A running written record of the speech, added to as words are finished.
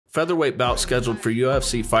Featherweight bout scheduled for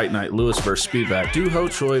UFC Fight Night Lewis vs. Spivak.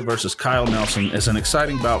 Dooho Choi vs. Kyle Nelson is an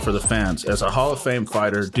exciting bout for the fans as a Hall of Fame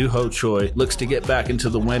fighter, Dooho Choi looks to get back into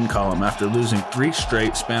the win column after losing 3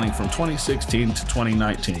 straight spanning from 2016 to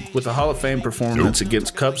 2019, with a Hall of Fame performance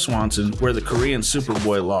against Cub Swanson where the Korean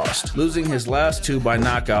Superboy lost. Losing his last 2 by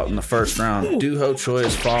knockout in the first round, Dooho Choi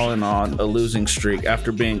has fallen on a losing streak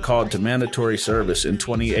after being called to mandatory service in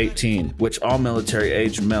 2018, which all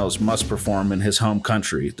military-aged males must perform in his home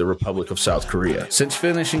country, the Republic of South Korea. Since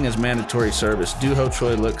finishing his mandatory service, Dooho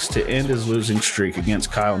Choi looks to end his losing streak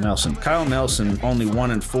against Kyle Nelson. Kyle Nelson, only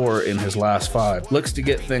 1-4 in his last 5, looks to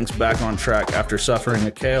get things back on track after suffering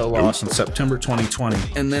a KO loss in September 2020,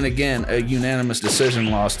 and then again a unanimous decision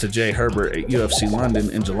loss to Jay Herbert at UFC London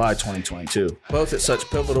in July 2022. Both at such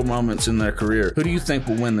pivotal moments in their career. Who do you think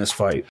will win this fight?